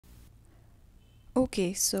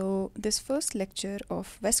Okay, so this first lecture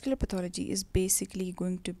of vascular pathology is basically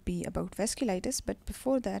going to be about vasculitis, but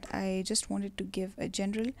before that, I just wanted to give a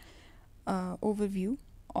general overview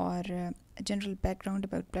or a general background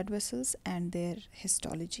about blood vessels and their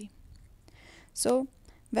histology. So,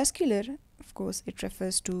 vascular, of course, it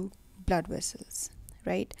refers to blood vessels,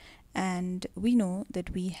 right? And we know that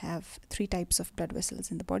we have three types of blood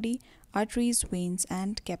vessels in the body: arteries, veins,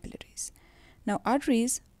 and capillaries. Now,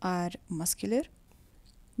 arteries are muscular.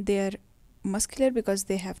 They are muscular because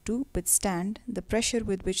they have to withstand the pressure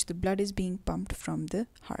with which the blood is being pumped from the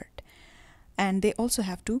heart. And they also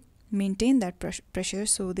have to maintain that pressure,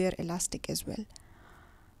 so they are elastic as well.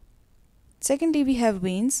 Secondly, we have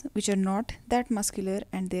veins, which are not that muscular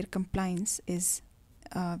and their compliance is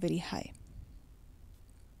very high.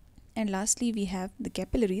 And lastly, we have the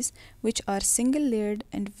capillaries, which are single layered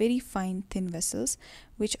and very fine thin vessels,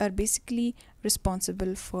 which are basically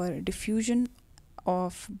responsible for diffusion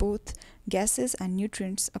of both gases and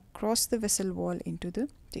nutrients across the vessel wall into the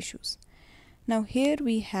tissues. Now here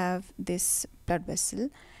we have this blood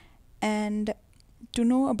vessel, and to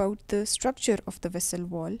know about the structure of the vessel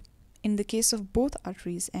wall, in the case of both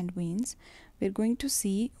arteries and veins, we're going to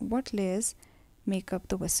see what layers make up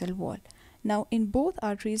the vessel wall. Now in both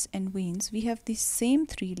arteries and veins, we have the same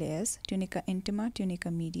three layers: tunica intima,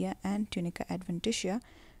 tunica media, and tunica adventitia,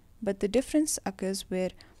 but the difference occurs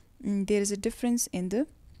where there is a difference in the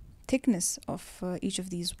thickness of each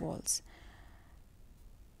of these walls.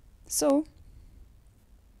 So,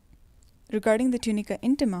 regarding the tunica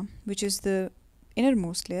intima, which is the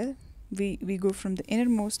innermost layer, we go from the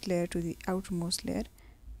innermost layer to the outermost layer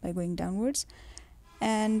by going downwards.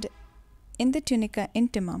 And in the tunica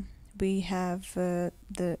intima, we have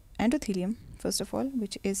the endothelium, first of all,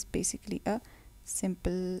 which is basically a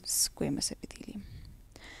simple squamous epithelium.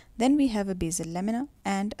 Then we have a basal lamina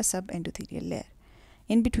and a subendothelial layer.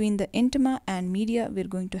 In between the intima and media, we're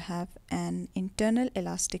going to have an internal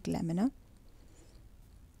elastic lamina.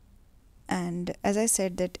 And as I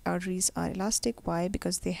said, that arteries are elastic. Why?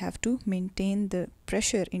 Because they have to maintain the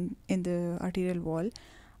pressure in the arterial wall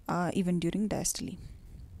even during diastole.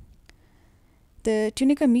 The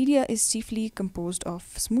tunica media is chiefly composed of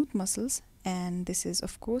smooth muscles, and this is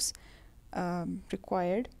of course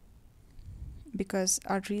required because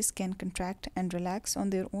arteries can contract and relax on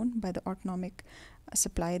their own by the autonomic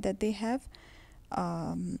supply that they have.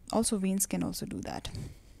 Also veins can also do that.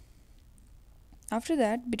 After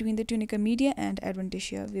that, between the tunica media and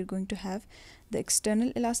adventitia, we're going to have the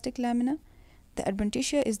external elastic lamina. The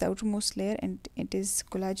adventitia is the outermost layer and it is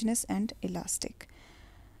collagenous and elastic.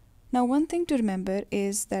 Now one thing to remember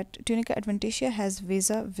is that tunica adventitia has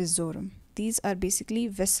vasa visorum. These are basically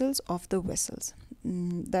vessels of the vessels.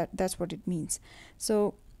 That's what it means.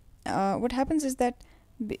 So what happens is that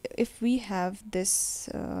if we have this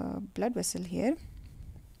blood vessel here,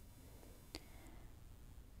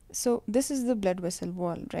 so this is the blood vessel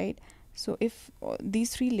wall, right? So if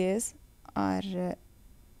these three layers are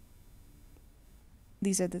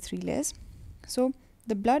these are the three layers, so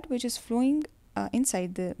the blood which is flowing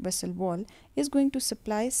inside the vessel wall is going to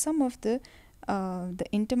supply some of the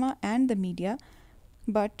intima and the media,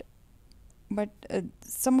 but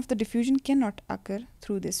some of the diffusion cannot occur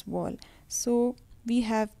through this wall. So we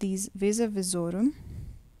have these vasa visorum,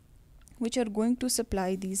 which are going to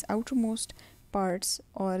supply these outermost parts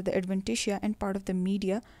or the adventitia and part of the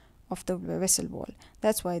media of the vessel wall.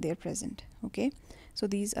 That's why they're present. Okay, so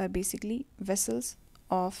these are basically vessels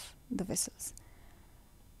of the vessels.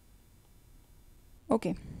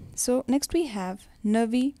 Okay, so next we have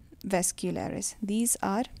nervi vascularis. These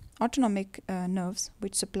are autonomic nerves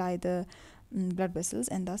which supply the blood vessels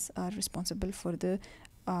and thus are responsible for the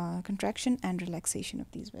contraction and relaxation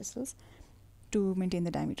of these vessels to maintain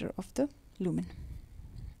the diameter of the lumen.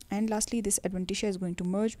 And lastly, this adventitia is going to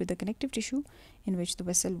merge with the connective tissue in which the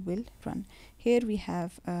vessel will run. Here we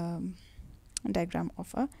have a diagram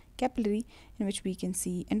of a capillary in which we can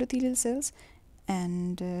see endothelial cells,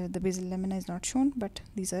 and the basal lamina is not shown, but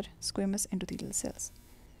these are squamous endothelial cells.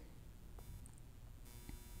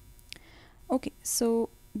 Okay, so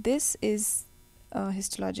this is a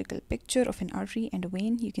histological picture of an artery and a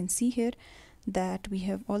vein. You can see here that we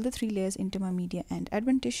have all the three layers: intima, media, and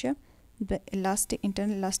adventitia. The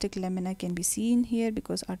internal elastic lamina can be seen here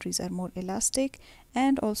because arteries are more elastic,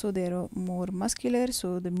 and also they are more muscular.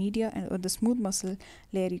 So the media or the smooth muscle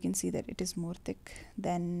layer, you can see that it is more thick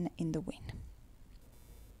than in the vein.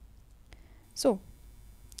 So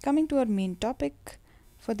coming to our main topic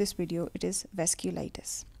for this video, it is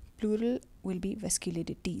vasculitis. Plural will be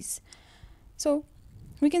vasculitidies. So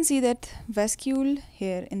we can see that vascule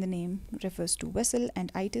here in the name refers to vessel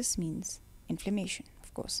and itis means inflammation,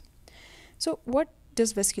 of course. So what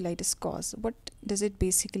does vasculitis cause? What does it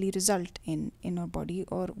basically result in our body,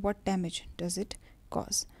 or what damage does it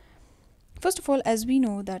cause? First of all, as we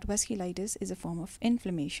know that vasculitis is a form of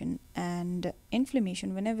inflammation, and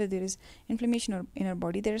inflammation, whenever there is inflammation in our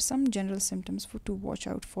body, there are some general symptoms to watch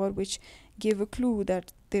out for, which give a clue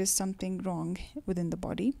that there is something wrong within the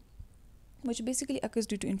body, which basically occurs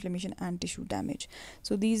due to inflammation and tissue damage.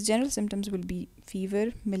 So these general symptoms will be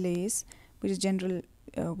fever, malaise, which is general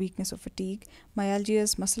weakness or fatigue,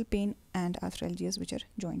 myalgias, muscle pain, and arthralgias, which are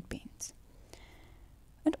joint pains.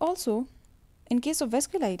 And also, in case of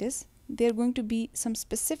vasculitis, there are going to be some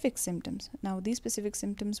specific symptoms. Now, these specific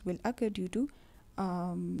symptoms will occur due to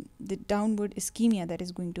the downward ischemia that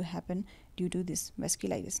is going to happen due to this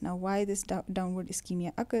vasculitis. Now, why this downward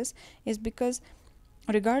ischemia occurs is because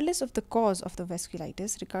regardless of the cause of the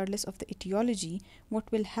vasculitis, regardless of the etiology,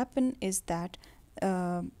 what will happen is that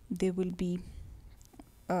there will be,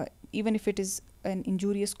 even if it is an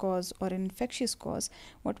injurious cause or an infectious cause,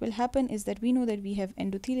 what will happen is that we know that we have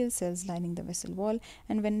endothelial cells lining the vessel wall,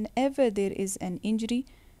 and whenever there is an injury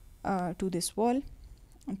to this wall,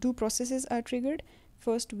 two processes are triggered.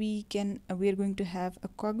 First, we are going to have a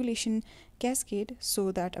coagulation cascade,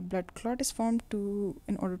 so that a blood clot is formed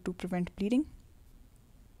in order to prevent bleeding.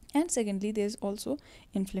 And secondly, there's also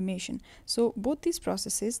inflammation. So both these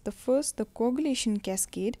processes, the coagulation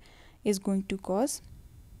cascade is going to cause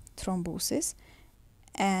thrombosis,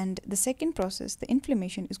 and the second process, the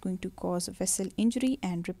inflammation, is going to cause vessel injury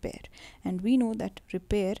and repair. And we know that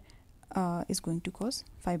repair is going to cause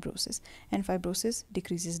fibrosis, and fibrosis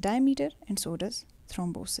decreases diameter, and so does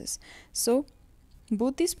thrombosis. So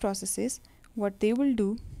both these processes, what they will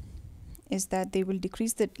do is that they will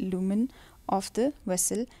decrease the lumen of the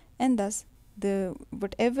vessel, and thus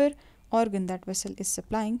whatever organ that vessel is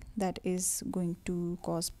supplying, that is going to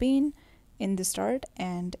cause pain in the start,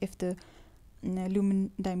 and if the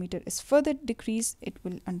lumen diameter is further decreased, it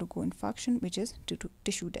will undergo infarction, which is due to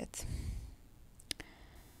tissue death.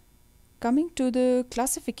 Coming to the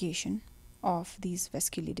classification of these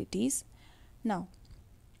vasculitides. Now,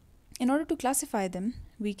 in order to classify them,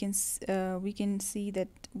 we can see that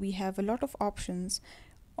we have a lot of options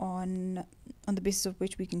on the basis of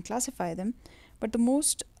which we can classify them, but the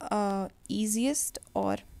most easiest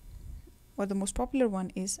or the most popular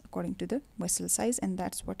one is according to the vessel size, and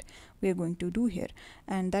that's what we are going to do here,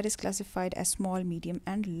 and that is classified as small, medium,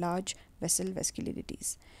 and large vessel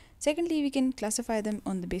vasculitides. Secondly, we can classify them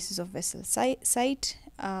on the basis of vessel site,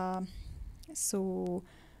 so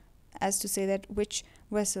as to say that which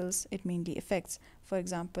vessels it mainly affects. For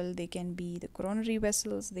example, they can be the coronary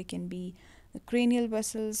vessels, they can be the cranial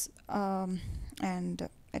vessels, and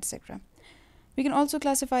etc. We can also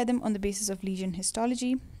classify them on the basis of lesion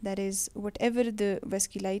histology, that is, whatever the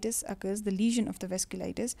vasculitis occurs, the lesion of the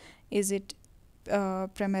vasculitis, is it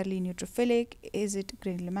primarily neutrophilic, is it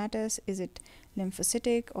granulomatous, is it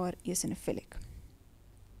lymphocytic, or eosinophilic.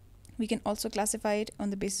 We can also classify it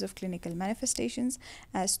on the basis of clinical manifestations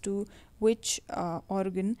as to which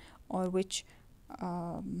organ or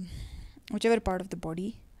whichever part of the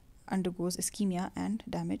body undergoes ischemia and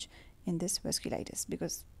damage in this vasculitis,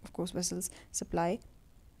 because of course vessels supply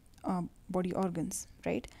body organs,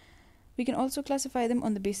 right? We can also classify them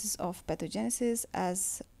on the basis of pathogenesis,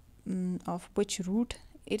 as of which route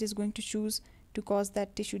it is going to choose to cause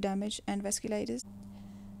that tissue damage and vasculitis.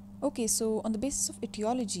 Okay, so on the basis of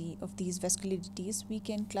etiology of these vasculitides, we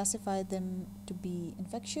can classify them to be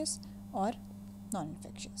infectious or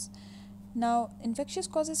non-infectious. Now, infectious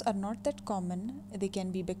causes are not that common. They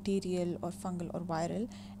can be bacterial or fungal or viral,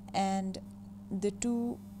 and the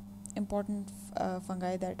two important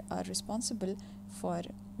fungi that are responsible for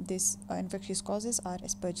this infectious causes are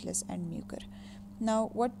Aspergillus and Mucor. Now,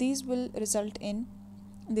 what these will result in,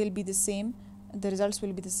 they'll be the same. The results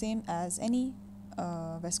will be the same as any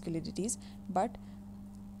vasculitides, but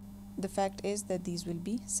the fact is that these will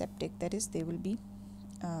be septic, that is, they will be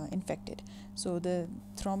infected. So the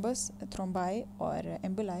thrombi or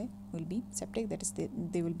emboli will be septic, that is,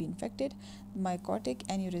 they will be infected. Mycotic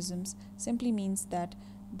aneurysms simply means that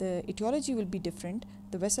the etiology will be different.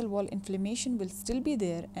 The vessel wall inflammation will still be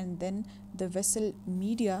there, and then the vessel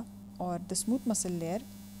media or the smooth muscle layer,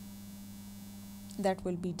 that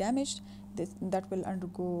will be damaged. That will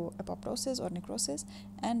undergo apoptosis or necrosis,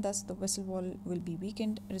 and thus the vessel wall will be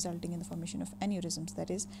weakened, resulting in the formation of aneurysms, that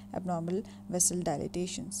is, abnormal vessel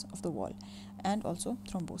dilatations of the wall, and also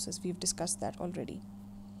thrombosis. We've discussed that already.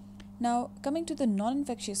 Now, coming to the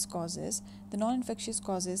non-infectious causes, the non-infectious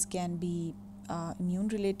causes can be immune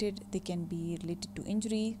related, they can be related to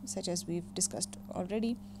injury, such as we've discussed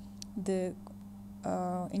already. The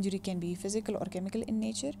injury can be physical or chemical in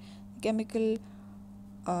nature. Chemical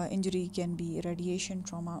injury can be radiation,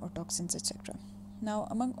 trauma, or toxins, etc. Now,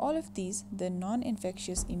 among all of these, the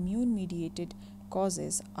non-infectious immune-mediated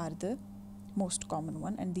causes are the most common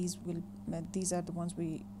one, and these are the ones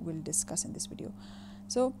we will discuss in this video.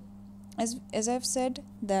 So, as I've said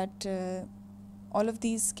that all of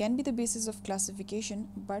these can be the basis of classification,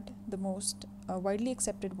 but the most widely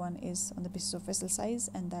accepted one is on the basis of vessel size,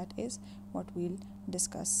 and that is what we'll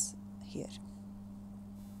discuss here.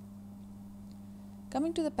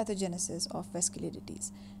 Coming to the pathogenesis of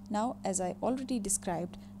vasculitidies. Now, as I already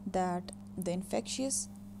described, that the infectious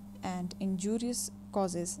and injurious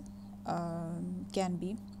causes can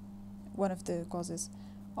be one of the causes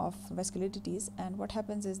of vasculitidies, and what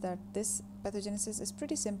happens is that this pathogenesis is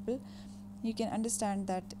pretty simple. You can understand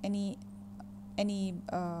that any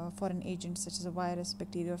foreign agent such as a virus,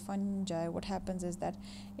 bacteria, or fungi, what happens is that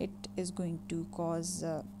it is going to cause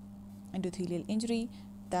endothelial injury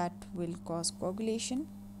that will cause coagulation,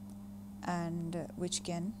 and which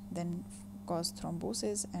can then cause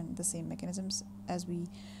thrombosis, and the same mechanisms as we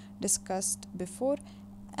discussed before.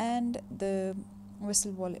 And the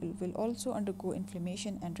vessel wall will also undergo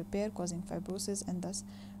inflammation and repair, causing fibrosis, and thus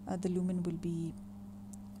the lumen will be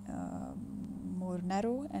more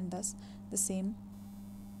narrow, and thus the same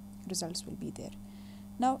results will be there.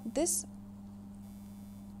 Now this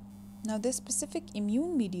specific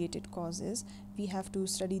immune mediated causes, we have to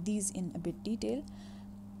study these in a bit detail.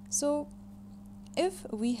 So if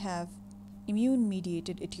we have immune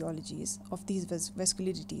mediated etiologies of these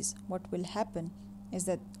vasculitidies, what will happen is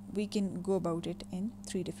that we can go about it in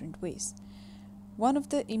three different ways. One of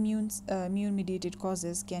the immune mediated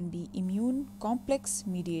causes can be immune complex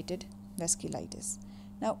mediated vasculitis.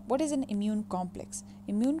 Now, what is an immune complex?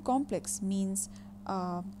 Immune complex means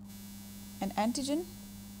an antigen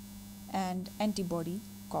and antibody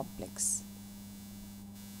complex.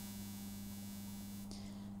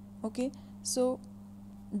 Okay, so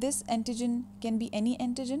this antigen can be any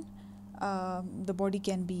antigen. The body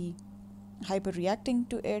can be hyperreacting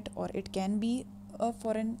to it, or it can be a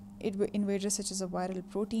foreign invader such as a viral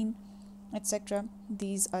protein, etc.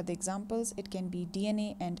 These are the examples. It can be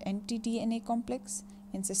DNA and anti-DNA complex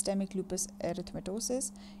in systemic lupus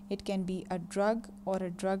erythematosus. It can be a drug or a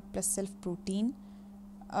drug plus self-protein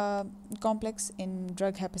complex in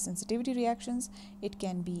drug hypersensitivity reactions. It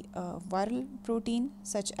can be a viral protein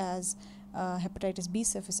such as hepatitis B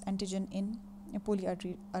surface antigen in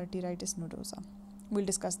Polyarteritis Nodosa. We'll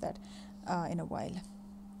discuss that in a while.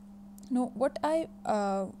 Now, what I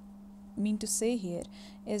mean to say here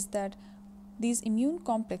is that these immune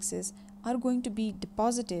complexes are going to be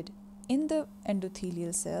deposited in the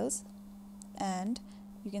endothelial cells, and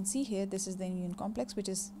you can see here this is the immune complex which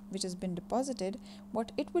has been deposited.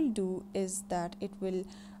 What it will do is that it will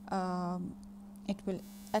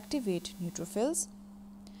activate neutrophils,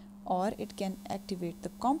 or it can activate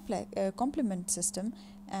the complement system,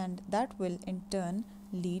 and that will in turn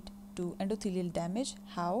lead to endothelial damage.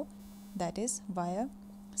 How? That is via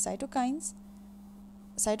cytokine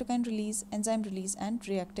release, enzyme release, and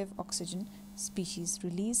reactive oxygen species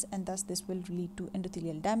release, and thus this will lead to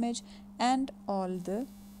endothelial damage and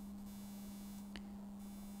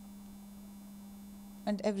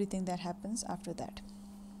everything that happens after that.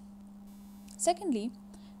 Secondly,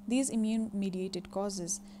 these immune mediated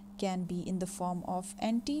causes can be in the form of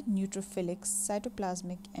anti-neutrophilic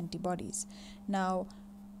cytoplasmic antibodies. Now,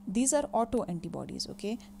 these are auto-antibodies,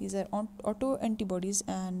 okay? These are auto-antibodies,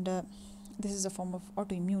 and this is a form of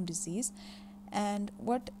autoimmune disease. And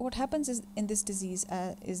what happens is in this disease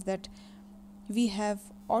is that we have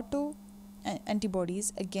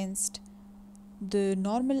auto-antibodies against the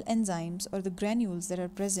normal enzymes or the granules that are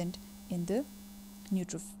present in the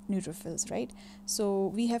neutrophils, right? So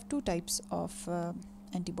we have two types of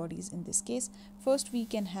antibodies in this case. First, we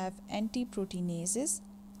can have antiproteinases,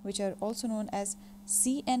 which are also known as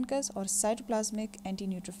ANCAs or cytoplasmic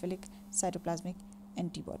antineutrophilic cytoplasmic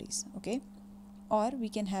antibodies, okay? Or we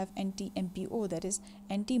can have anti-MPO, that is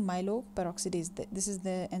anti-myeloperoxidase. This is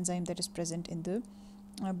the enzyme that is present in the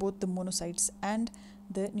both the monocytes and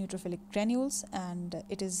the neutrophilic granules, and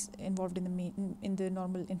it is involved in the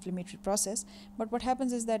normal inflammatory process. But what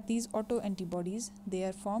happens is that these autoantibodies, they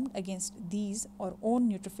are formed against these or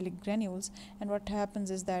own neutrophilic granules, and what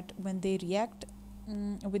happens is that when they react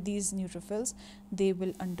with these neutrophils, they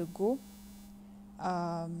will undergo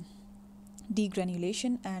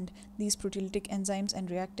degranulation, and these proteolytic enzymes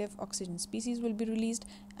and reactive oxygen species will be released,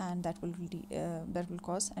 and that will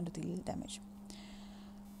cause endothelial damage,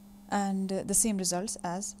 and the same results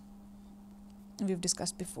as we've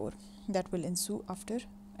discussed before that will ensue after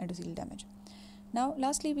endothelial damage. Now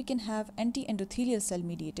lastly, we can have anti-endothelial cell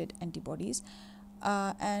mediated antibodies,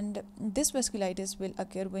 and this vasculitis will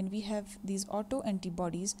occur when we have these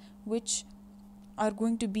autoantibodies which are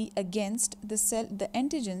going to be against the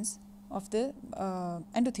antigens of the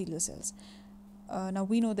endothelial cells. Now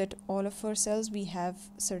we know that all of our cells, we have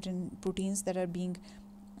certain proteins that are being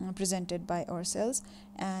presented by our cells,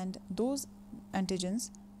 and those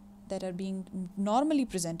antigens that are being normally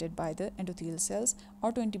presented by the endothelial cells,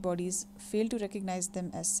 autoantibodies fail to recognize them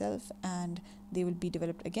as self and they will be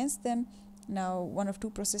developed against them. Now one of two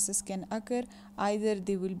processes can occur: either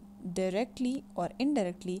they will directly or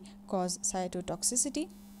indirectly cause cytotoxicity,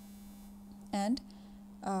 and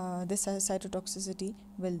this cytotoxicity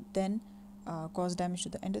will then cause damage to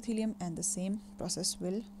the endothelium, and the same process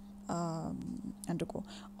will undergo.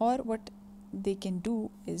 Or what they can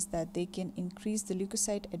do is that they can increase the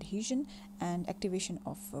leukocyte adhesion and activation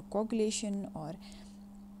of coagulation, or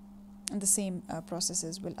the same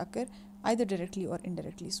processes will occur either directly or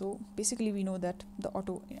indirectly. So basically we know that the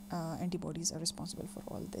auto antibodies are responsible for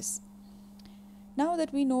all this. Now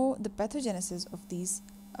that we know the pathogenesis of these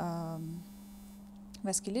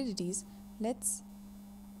vasculitidies, let's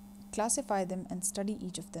classify them and study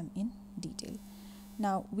each of them in detail.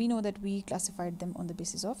 Now we know that we classified them on the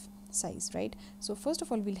basis of size, right? So first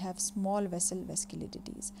of all, we'll have small vessel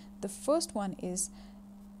vasculitidies. The first one is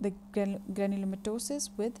the granulomatosis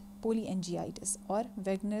with polyangiitis, or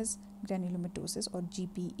Wegener's granulomatosis, or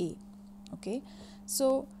GPA. Okay,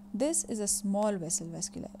 so this is a small vessel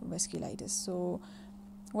vasculitis. So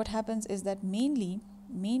what happens is that mainly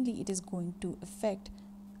it is going to affect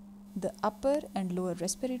the upper and lower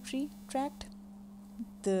respiratory tract,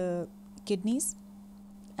 the kidneys,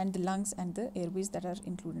 and the lungs and the airways that are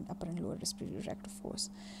included in upper and lower respiratory tract, of course.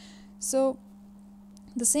 So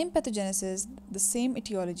the same pathogenesis, the same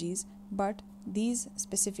etiologies, but these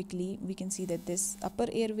specifically, we can see that this upper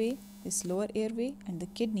airway, this lower airway, and the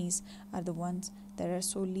kidneys are the ones that are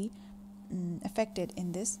solely affected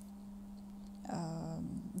in this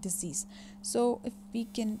disease. So if we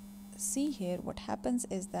can see here, what happens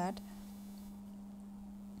is that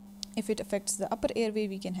if it affects the upper airway,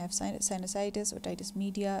 we can have sinusitis, otitis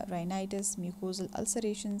media, rhinitis, mucosal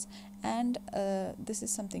ulcerations, and this is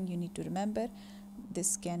something you need to remember.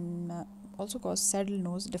 This can also cause saddle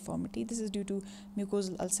nose deformity. This is due to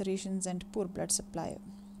mucosal ulcerations and poor blood supply.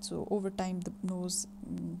 So over time, the nose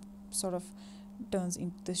sort of turns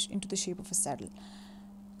into the shape of a saddle.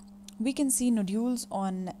 We can see nodules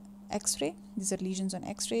on X-ray. These are lesions on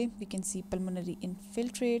X-ray. We can see pulmonary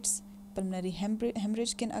infiltrates. Pulmonary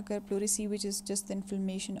hemorrhage can occur. Pleurisy, which is just the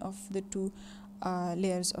inflammation of the two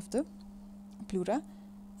layers of the pleura,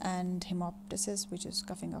 and hemoptysis, which is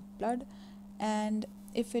coughing up blood. And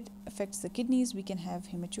if it affects the kidneys, we can have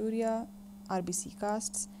hematuria, RBC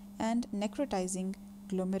casts, and necrotizing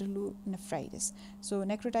glomerulonephritis. So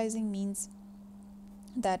necrotizing means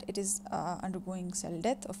that it is undergoing cell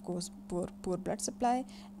death, of course, poor blood supply,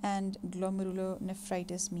 and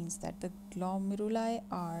glomerulonephritis means that the glomeruli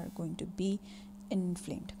are going to be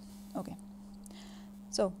inflamed. Okay,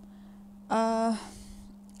 so an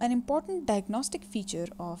important diagnostic feature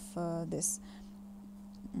of this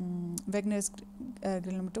Wegener's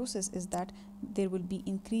granulomatosis is that there will be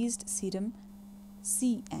increased serum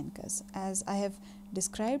C ANCAs. As I have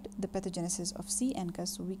described the pathogenesis of C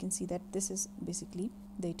ANCAs, so we can see that this is basically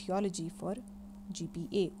the etiology for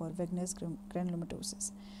GPA, or Wegener's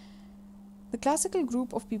granulomatosis. The classical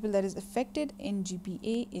group of people that is affected in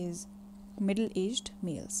GPA is middle-aged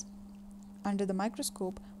males. Under the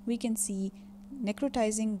microscope, we can see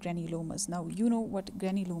necrotizing granulomas. Now you know what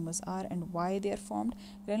granulomas are and why they are formed.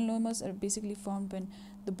 Granulomas are basically formed when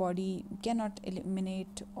the body cannot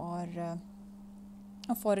eliminate or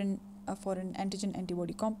a foreign antigen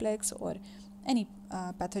antibody complex, or any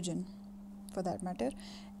pathogen for that matter,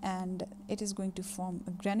 and it is going to form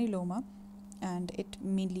a granuloma, and it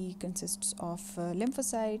mainly consists of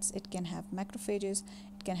lymphocytes. It can have macrophages,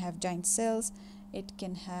 it can have giant cells, it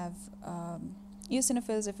can have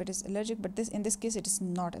eosinophils if it is allergic, but in this case it is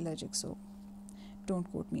not allergic, so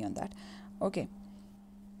don't quote me on that. Okay,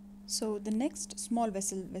 so the next small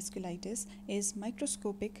vessel vasculitis is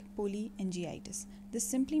microscopic polyangiitis. This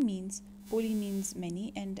simply means, poly means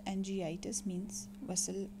many and angiitis means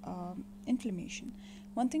vessel inflammation.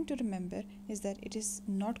 One thing to remember is that it is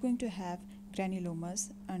not going to have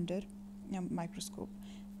granulomas under a microscope,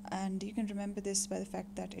 and you can remember this by the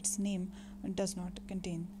fact that its name does not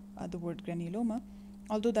contain the word granuloma,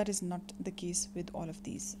 although that is not the case with all of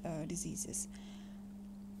these diseases.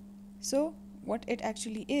 So what it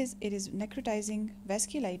actually is, it is necrotizing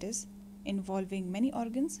vasculitis involving many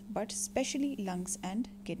organs, but especially lungs and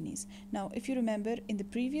kidneys. Now, if you remember in the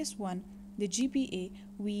previous one, the GPA,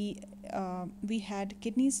 we had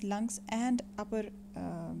kidneys, lungs, and upper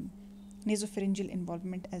nasopharyngeal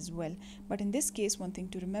involvement as well. But in this case, one thing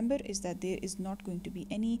to remember is that there is not going to be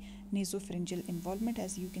any nasopharyngeal involvement.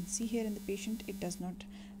 As you can see here in the patient, he does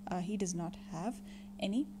not have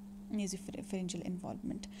any nasopharyngeal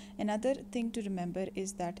involvement. Another thing to remember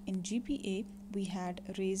is that in GPA we had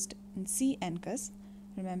raised C ANCAs,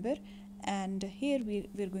 remember, and here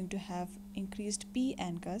we're going to have increased P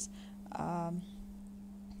ANCAs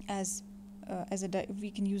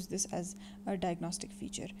we can use this as a diagnostic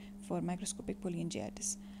feature for microscopic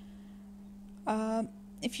polyangiitis.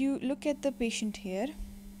 If you look at the patient here,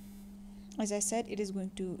 as I said, it is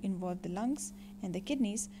going to involve the lungs and the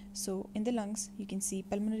kidneys. So in the lungs, you can see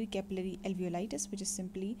pulmonary capillary alveolitis, which is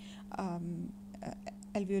simply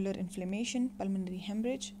alveolar inflammation, pulmonary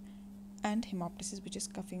hemorrhage, and hemoptysis, which is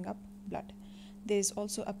coughing up blood. There is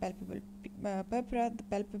also a palpable purpura. The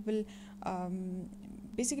palpable,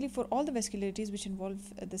 basically for all the vasculitides which involve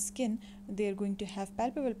the skin, they are going to have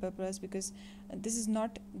palpable purpuras, because this is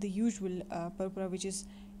not the usual purpura, which is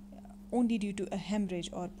only due to a hemorrhage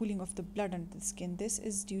or pooling of the blood under the skin. This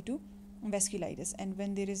is due to vasculitis, and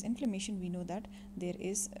when there is inflammation, we know that there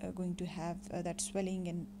is going to have that swelling,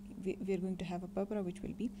 and we are going to have a purpura which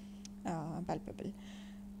will be palpable.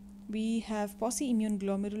 We have posse-immune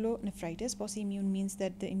glomerulonephritis. Posse-immune means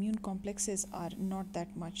that the immune complexes are not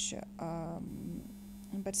that much,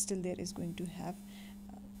 but still they're going to have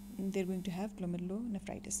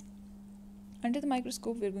glomerulonephritis. Under the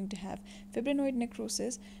microscope, we're going to have fibrinoid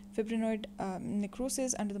necrosis. Fibrinoid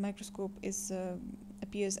necrosis under the microscope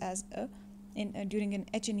appears as during an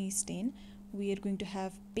H&E stain. We are going to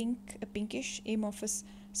have a pinkish amorphous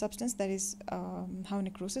substance. That is how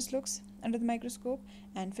necrosis looks under the microscope.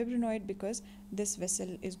 And fibrinoid, because this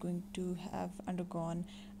vessel is going to have undergone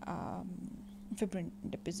fibrin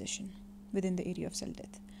deposition within the area of cell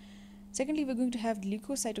death. Secondly, we're going to have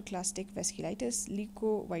leukocytoclastic vasculitis,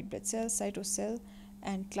 leuko white blood cells, cytocell,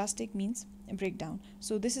 and clastic means breakdown.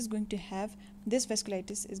 So this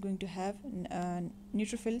vasculitis is going to have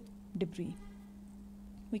neutrophil debris.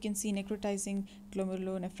 We can see necrotizing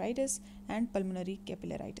glomerulonephritis and pulmonary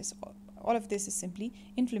capillaritis. All of this is simply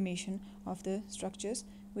inflammation of the structures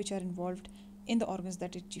which are involved in the organs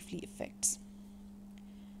that it chiefly affects.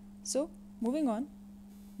 So moving on,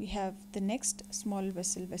 we have the next small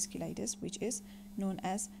vessel vasculitis, which is known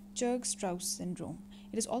as Churg Strauss syndrome.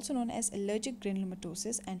 It is also known as allergic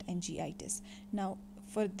granulomatosis and angiitis. Now,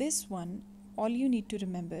 for this one, all you need to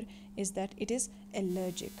remember is that it is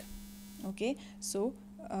allergic. Okay, so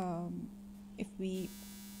if we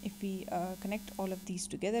connect all of these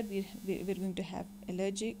together, we're going to have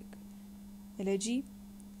allergy,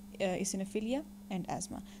 eosinophilia, and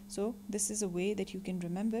asthma. So this is a way that you can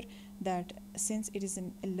remember that since it is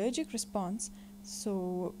an allergic response,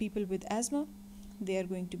 so people with asthma, they are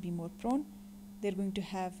going to be more prone, they're going to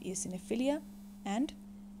have eosinophilia, and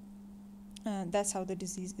that's how the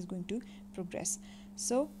disease is going to progress.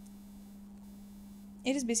 So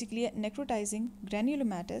it is basically a necrotizing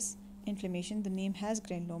granulomatous inflammation. The name has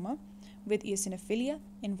granuloma, with eosinophilia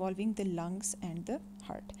involving the lungs and the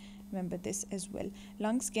heart. Remember this as well.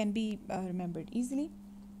 Lungs can be remembered easily,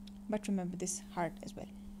 but remember this heart as well.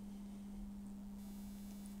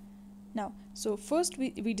 Now, so first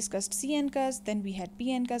we discussed C ANCAs, then we had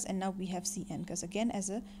P ANCAs, and now we have C ANCAs again as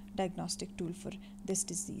a diagnostic tool for this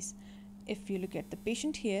disease. If you look at the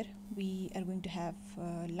patient here, we are going to have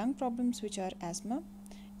lung problems, which are asthma.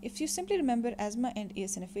 If you simply remember asthma and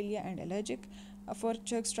eosinophilia and allergic for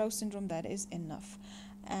Churg Strauss syndrome, that is enough.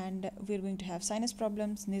 And we're going to have sinus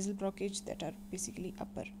problems, nasal blockage, that are basically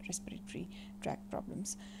upper respiratory tract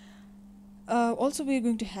problems. Also, we're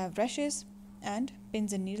going to have rashes and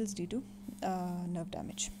pins and needles due to nerve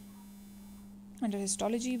damage. Under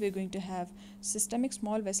histology, we're going to have systemic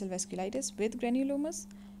small vessel vasculitis with granulomas,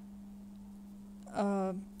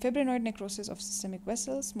 fibrinoid necrosis of systemic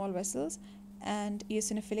vessels, small vessels, and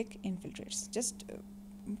eosinophilic infiltrates. Just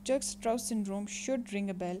Churg Strauss syndrome should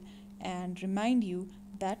ring a bell and remind you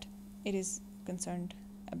that it is concerned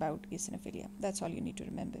about eosinophilia. That's all you need to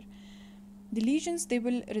remember. The lesions, they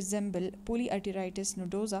will resemble Polyarteritis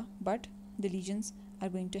Nodosa, but the lesions are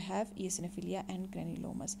going to have eosinophilia and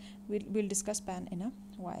granulomas. We'll discuss PAN in a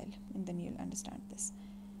while, and then you'll understand this.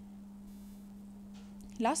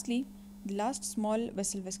 Lastly, The last small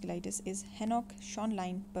vessel vasculitis is Henoch,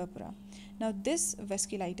 Schonlein, Purpura. Now this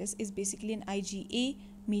vasculitis is basically an IgA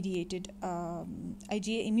mediated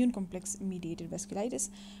IgA immune complex mediated vasculitis.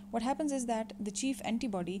 What happens is that the chief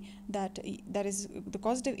antibody that is the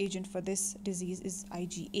causative agent for this disease is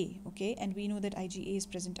IgA, okay, and we know that IgA is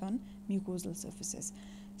present on mucosal surfaces.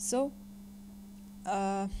 So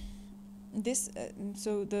the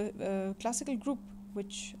classical group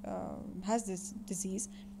which has this disease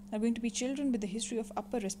are going to be children with a history of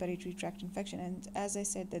upper respiratory tract infection, and as I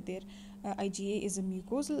said that their IgA is a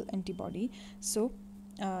mucosal antibody. So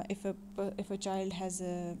if a child has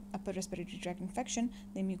a upper respiratory tract infection,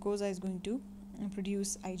 the mucosa is going to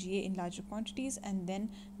produce IgA in larger quantities, and then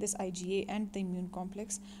this IgA and the immune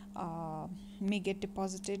complex may get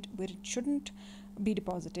deposited where it shouldn't be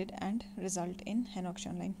deposited and result in Henoch,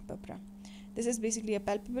 Schonlein, Purpura. This is basically a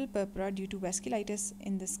palpable purpura due to vasculitis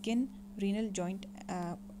in the skin, renal,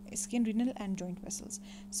 and joint vessels.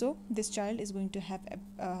 So this child is going to have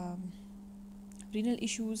renal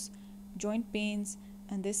issues, joint pains,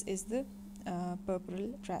 and this is the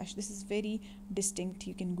purpural rash. This is very distinct.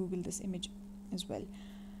 You can Google this image as well.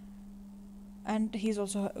 And he's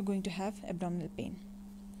also going to have abdominal pain.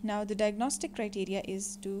 Now the diagnostic criteria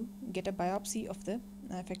is to get a biopsy of the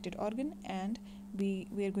affected organ, and we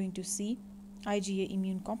are going to see IgA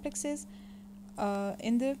immune complexes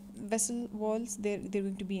in the vessel walls. They're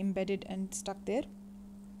going to be embedded and stuck there.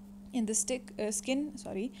 In the skin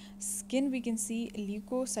we can see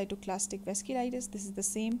leukocytoclastic vasculitis. This is the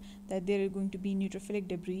same, that there are going to be neutrophilic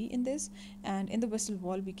debris in this, and in the vessel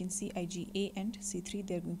wall we can see IgA and C3.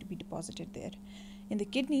 They're going to be deposited there. In the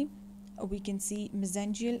kidney we can see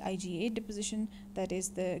mesangial IgA deposition, that is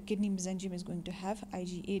the kidney mesangium is going to have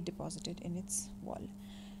IgA deposited in its wall.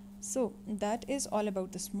 So that is all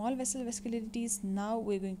about the small vessel vasculitides. Now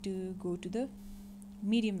we're going to go to the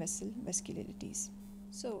medium vessel vasculitides.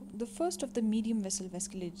 So the first of the medium vessel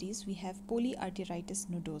vasculitides, we have Polyarteritis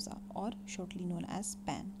Nodosa, or shortly known as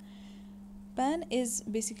PAN. PAN is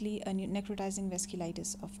basically a necrotizing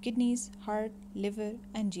vasculitis of kidneys, heart, liver,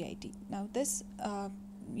 and GIT. Now this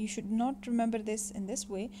you should not remember this in this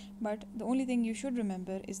way, but the only thing you should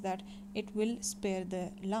remember is that it will spare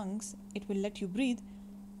the lungs, it will let you breathe,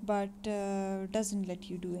 but doesn't let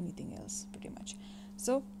you do anything else pretty much.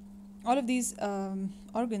 So all of these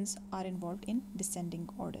organs are involved in descending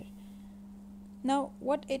order. Now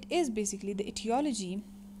what it is basically, the etiology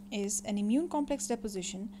is an immune complex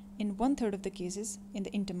deposition in 1/3 of the cases in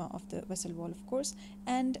the intima of the vessel wall, of course.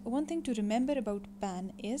 And one thing to remember about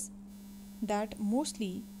PAN is that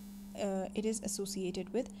mostly it is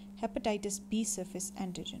associated with hepatitis B surface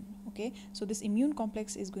antigen. Okay, so this immune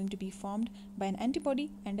complex is going to be formed by an antibody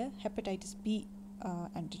and a hepatitis B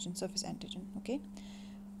antigen, surface antigen. Okay,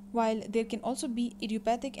 while there can also be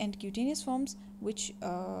idiopathic and cutaneous forms, which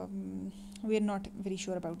we are not very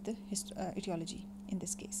sure about the etiology in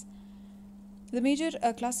this case. The major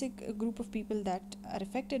classic group of people that are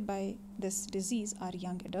affected by this disease are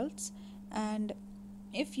young adults, and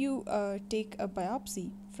if you take a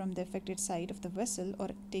biopsy from the affected side of the vessel, or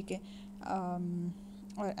take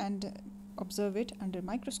and observe it under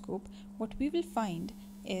microscope, what we will find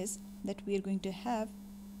is that we are going to have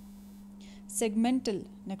segmental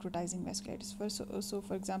necrotizing vasculitis. So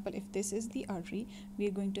for example, if this is the artery, we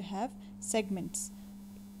are going to have segments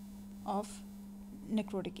of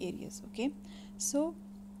necrotic areas. Okay, so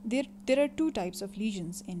there are two types of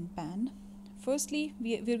lesions in PAN. Firstly,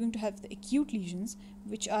 we are going to have the acute lesions,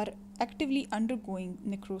 which are actively undergoing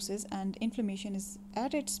necrosis and inflammation is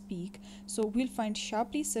at its peak. So we'll find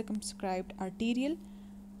sharply circumscribed arterial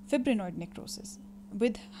fibrinoid necrosis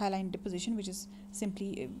with hyaline deposition, which is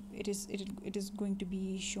simply it is going to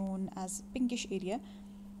be shown as pinkish area,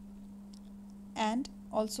 and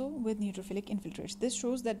also with neutrophilic infiltrates. This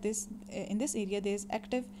shows that in this area there is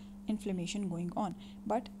active inflammation going on.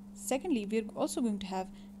 But secondly, we are also going to have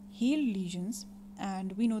healed lesions,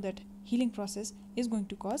 and we know that healing process is going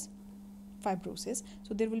to cause fibrosis.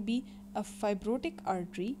 So there will be a fibrotic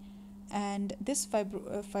artery, and this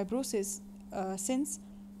fibrosis, since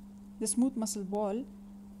the smooth muscle wall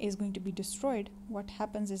is going to be destroyed, what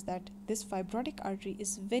happens is that this fibrotic artery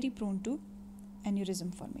is very prone to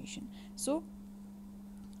aneurysm formation. So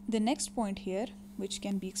the next point here, which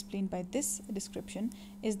can be explained by this description,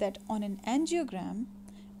 is that on an angiogram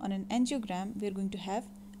we are going to have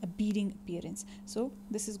a beading appearance. So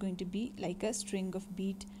this is going to be like a string of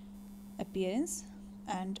bead appearance,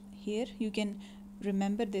 and here you can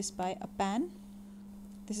remember this by a pan.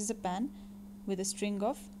 This is a pan with a string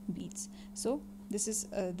of beads. So this is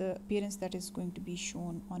the appearance that is going to be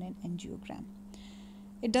shown on an angiogram.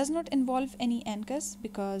 It does not involve any ANCAs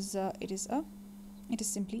because it is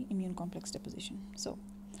simply immune complex deposition. So,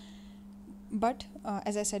 but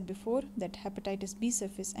as I said before, that hepatitis B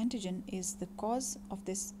surface antigen is the cause of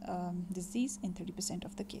this disease in 30%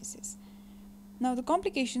 of the cases. Now, the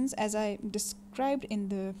complications, as I described in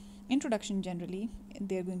the introduction, generally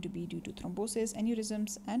they are going to be due to thrombosis,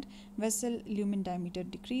 aneurysms, and vessel lumen diameter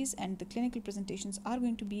decrease, and the clinical presentations are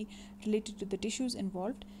going to be related to the tissues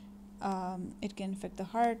involved. It can affect the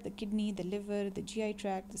heart, the kidney, the liver, the GI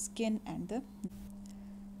tract, the skin, and the...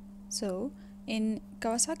 So, in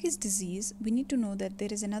Kawasaki's disease, we need to know that there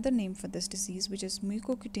is another name for this disease, which is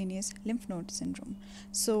mucocutaneous lymph node syndrome.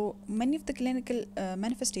 So, many of the clinical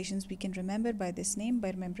manifestations we can remember by this name,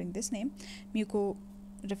 by remembering this name. Muco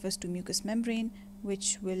refers to mucous membrane,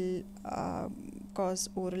 which will cause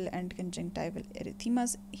oral and conjunctival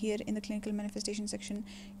erythemas here in the clinical manifestation section.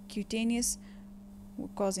 Cutaneous,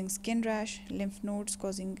 causing skin rash. Lymph nodes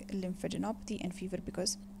causing lymphadenopathy and fever,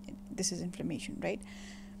 because this is inflammation, right?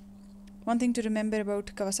 One thing to remember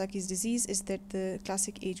about Kawasaki's disease is that the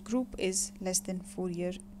classic age group is less than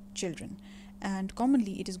 4-year children, and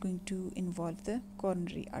commonly it is going to involve the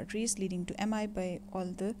coronary arteries, leading to MI by all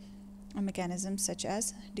the mechanisms such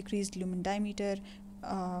as decreased lumen diameter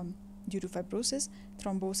due to fibrosis,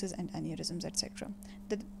 thrombosis, and aneurysms, etc.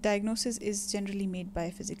 The diagnosis is generally made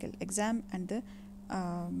by physical exam, and the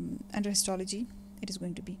under histology it is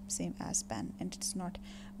going to be same as PAN, and it's not,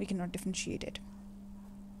 we cannot differentiate it.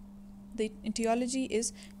 The etiology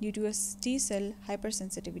is due to a T cell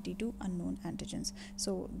hypersensitivity to unknown antigens.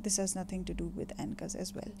 So this has nothing to do with ANCAs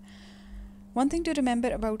as well. One thing to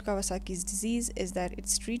remember about Kawasaki's disease is that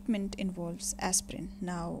its treatment involves aspirin.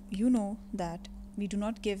 Now, you know that we do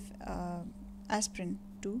not give aspirin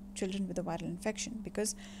to children with a viral infection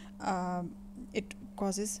because it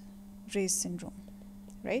causes Ray's syndrome,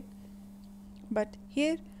 right? But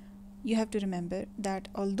here you have to remember that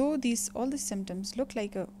although all the symptoms look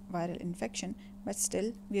like a viral infection, but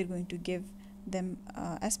still we are going to give them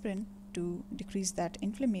aspirin to decrease that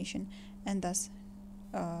inflammation and thus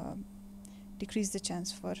decrease the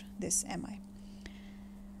chance for this MI.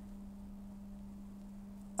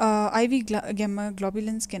 IV gamma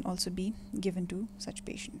globulins can also be given to such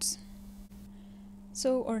patients.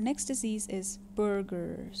 So our next disease is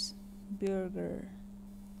Buerger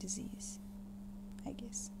Disease, I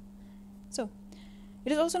guess. So,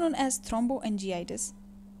 it is also known as thromboangiitis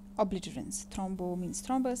obliterans. Thrombo means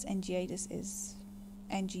thrombus, angiitis is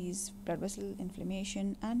angies, blood vessel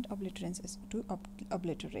inflammation, and obliterans is to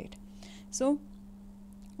obliterate. So,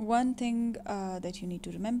 one thing that you need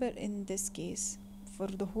to remember in this case for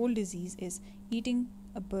the whole disease is eating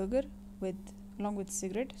a burger along with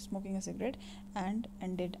cigarette, smoking a cigarette, and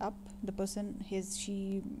ended up the person,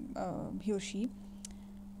 he or she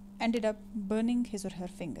ended up burning his or her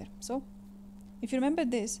finger. So, if you remember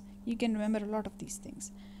this, you can remember a lot of these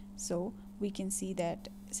things. So, we can see that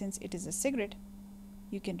since it is a cigarette,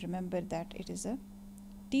 you can remember that it is a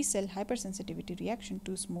T cell hypersensitivity reaction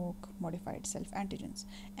to smoke modified self antigens.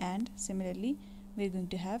 And similarly, we're going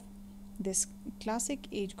to have this classic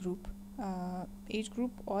age group or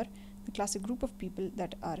the classic group of people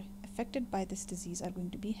that are affected by this disease are going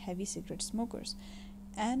to be heavy cigarette smokers.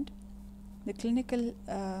 And the clinical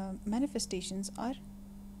manifestations are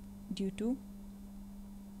due to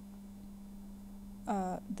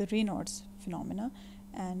the Raynaud's phenomena,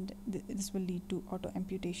 and this will lead to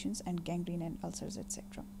autoamputations and gangrene and ulcers,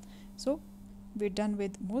 etc. So we're done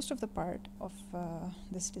with most of the part of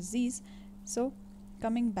this disease. So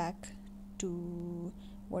coming back to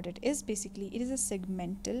what it is, basically it is a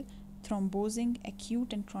segmental thrombosing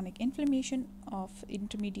acute and chronic inflammation of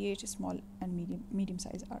intermediate, small, and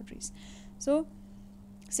medium-sized arteries. So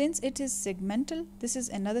since it is segmental, this is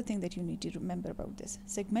another thing that you need to remember about this.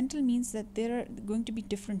 Segmental means that there are going to be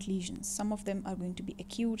different lesions. Some of them are going to be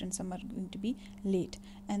acute and some are going to be late.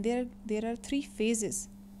 And there are 3 phases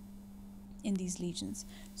in these lesions.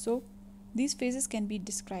 So these phases can be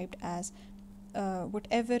described as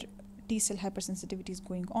whatever T cell hypersensitivity is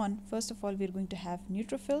going on. First of all, we're going to have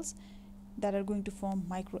neutrophils that are going to form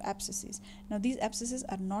microabscesses. Now these abscesses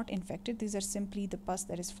are not infected, these are simply the pus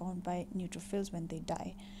that is formed by neutrophils when they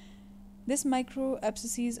die. These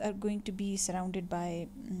microabscesses are going to be surrounded by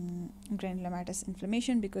granulomatous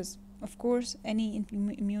inflammation because of course any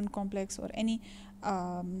immune complex or any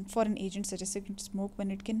foreign agent such as cigarette smoke,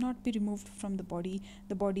 when it cannot be removed from the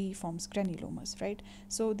body forms granulomas, right?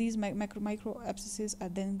 So these microabscesses are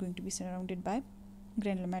then going to be surrounded by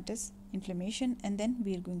granulomatous inflammation, and then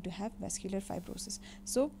we are going to have vascular fibrosis.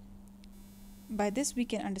 So by this we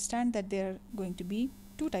can understand that there are going to be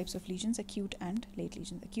two types of lesions, acute and late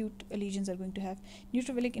lesions. Acute lesions are going to have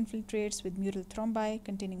neutrophilic infiltrates with mural thrombi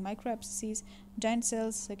containing microabscesses, giant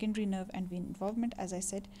cells, secondary nerve and vein involvement, as I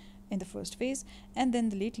said in the first phase. And then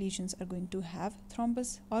the late lesions are going to have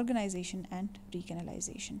thrombus, organization and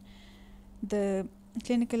recanalization. The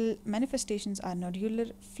clinical manifestations are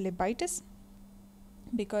nodular phlebitis,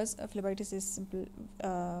 because phlebitis is simple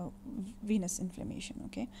venous inflammation.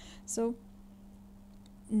 Okay, so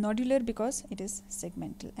nodular because it is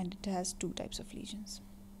segmental and it has two types of lesions.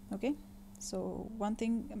 Okay, so one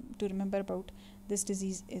thing to remember about this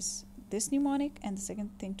disease is this mnemonic, and the second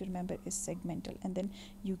thing to remember is segmental, and then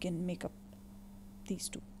you can make up these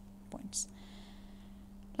 2 points.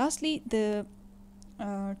 Lastly, the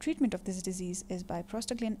treatment of this disease is by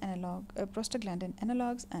prostaglandin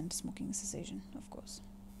analogs and smoking cessation, of course.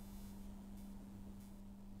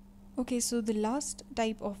 Okay, so the last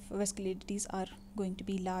type of vasculitidies are going to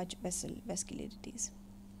be large vessel vasculitidies.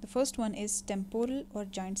 The first one is temporal or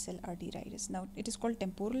giant cell arteritis. Now, it is called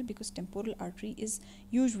temporal because temporal artery is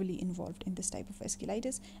usually involved in this type of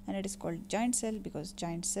vasculitis, and it is called giant cell because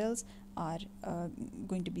giant cells are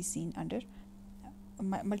going to be seen under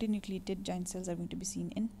multinucleated giant cells are going to be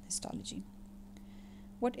seen in histology.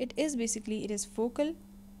 What it is basically, it is focal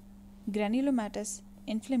granulomatous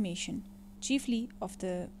inflammation, chiefly of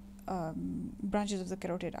the branches of the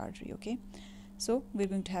carotid artery. Okay, so we're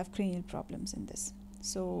going to have cranial problems in this.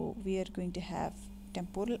 So we are going to have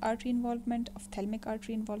temporal artery involvement, ophthalmic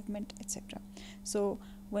artery involvement, etc. So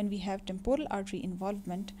when we have temporal artery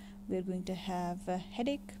involvement, we're going to have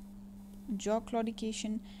headache, jaw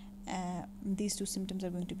claudication. These 2 symptoms are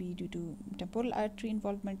going to be due to temporal artery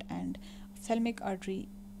involvement, and ophthalmic artery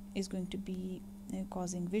is going to be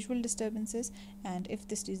causing visual disturbances, and if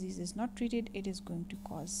this disease is not treated, it is going to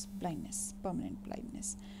cause blindness, permanent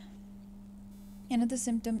blindness. Another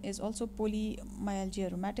symptom is also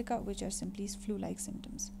polymyalgia rheumatica, which are simply flu-like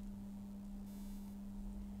symptoms.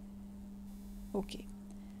 Okay,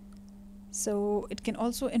 so it can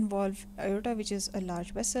also involve aorta, which is a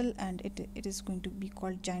large vessel, and it is going to be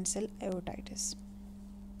called giant cell aortitis.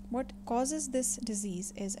 What causes this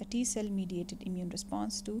disease is a T cell mediated immune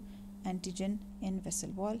response to antigen in vessel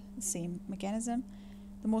wall, same mechanism.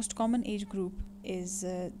 The most common age group is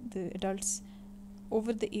the adults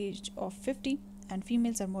over the age of 50, and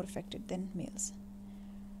females are more affected than males.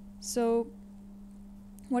 So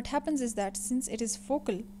what happens is that since it is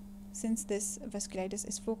focal, since this vasculitis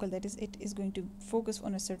is focal, that is, it is going to focus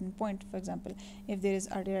on a certain point. For example, if there is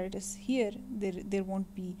arteritis here, there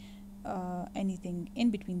won't be anything in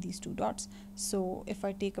between these 2 dots. So if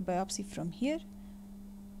I take a biopsy from here,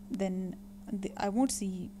 then I won't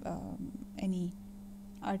see any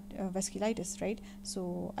vasculitis, right?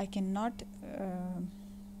 So I cannot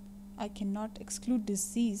exclude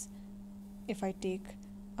disease if I take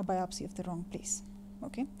a biopsy of the wrong place.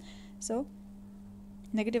 Okay, so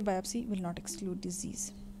negative biopsy will not exclude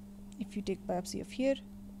disease. If you take biopsy of here,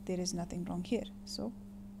 there is nothing wrong here. So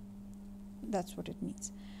that's what it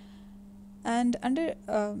means. And under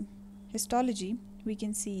histology, we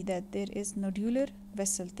can see that there is nodular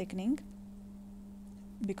vessel thickening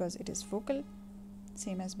because it is focal,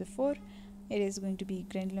 same as before. It is going to be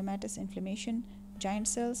granulomatous inflammation, giant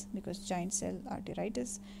cells because giant cell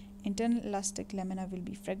arteritis. Internal elastic lamina will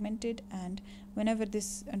be fragmented, and whenever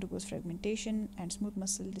this undergoes fragmentation and smooth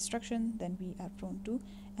muscle destruction, then we are prone to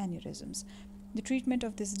aneurysms. The treatment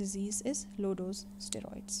of this disease is low dose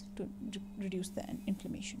steroids to reduce the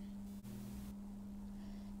inflammation.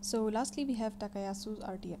 So lastly, we have Takayasu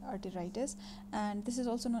Arteritis, and this is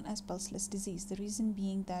also known as pulseless disease. The reason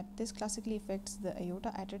being that this classically affects the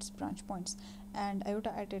aorta at its branch points, and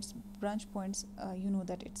aorta at its branch points, you know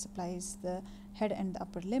that it supplies the head and the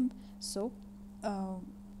upper limb. So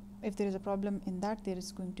if there is a problem in that, there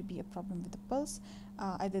is going to be a problem with the pulse.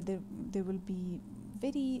 Either there will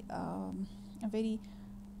be a very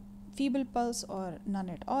feeble pulse or none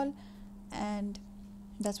at all, and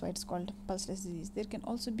that's why it's called pulseless disease. There can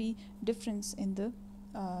also be difference in the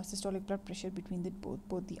systolic blood pressure between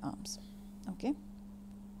both the arms. Okay.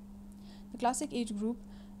 The classic age group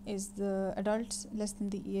is the adults less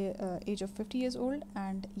than the age of 50 years old,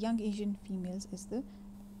 and young Asian females is the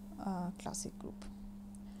classic group.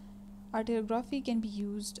 Arteriography can be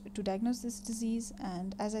used to diagnose this disease,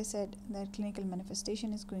 and as I said, the clinical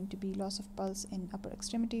manifestation is going to be loss of pulse in upper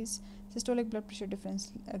extremities, systolic blood pressure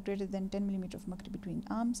difference greater than 10 mm of mercury between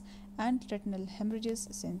arms, and retinal hemorrhages,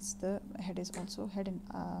 since the head and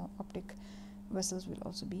optic vessels will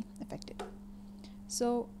also be affected.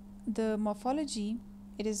 So the morphology,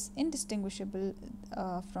 it is indistinguishable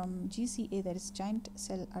from GCA, that is giant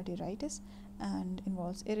cell arteritis, and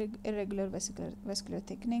involves irregular vascular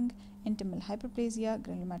thickening, intimal hyperplasia,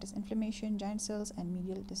 granulomatous inflammation, giant cells, and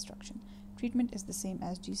medial destruction. Treatment is the same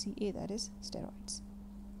as GCA, that is steroids.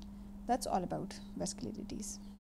 That's all about vasculitidies.